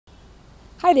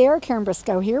Hi there, Karen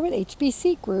Briscoe here with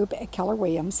HBC Group at Keller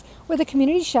Williams with a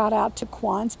community shout out to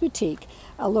Kwon's Boutique,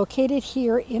 located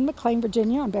here in McLean,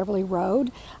 Virginia on Beverly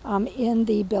Road in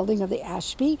the building of the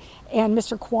Ashby. And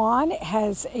Mr. Kwon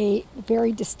has a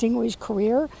very distinguished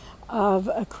career of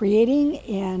creating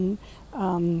and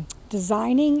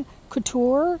designing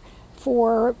couture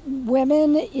for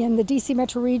women in the DC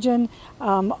metro region,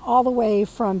 all the way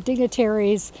from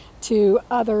dignitaries to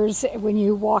others. When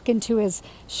you walk into his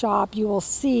shop, you will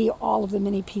see all of the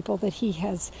many people that he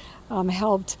has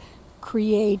helped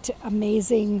create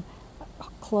amazing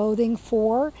clothing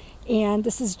for. And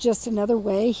this is just another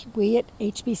way we at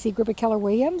HBC Group at Keller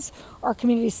Williams are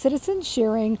community citizens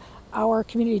sharing our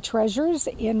community treasures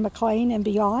in McLean and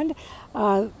beyond.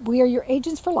 We are your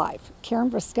agents for life. Karen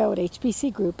Briscoe at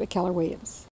HBC Group at Keller Williams.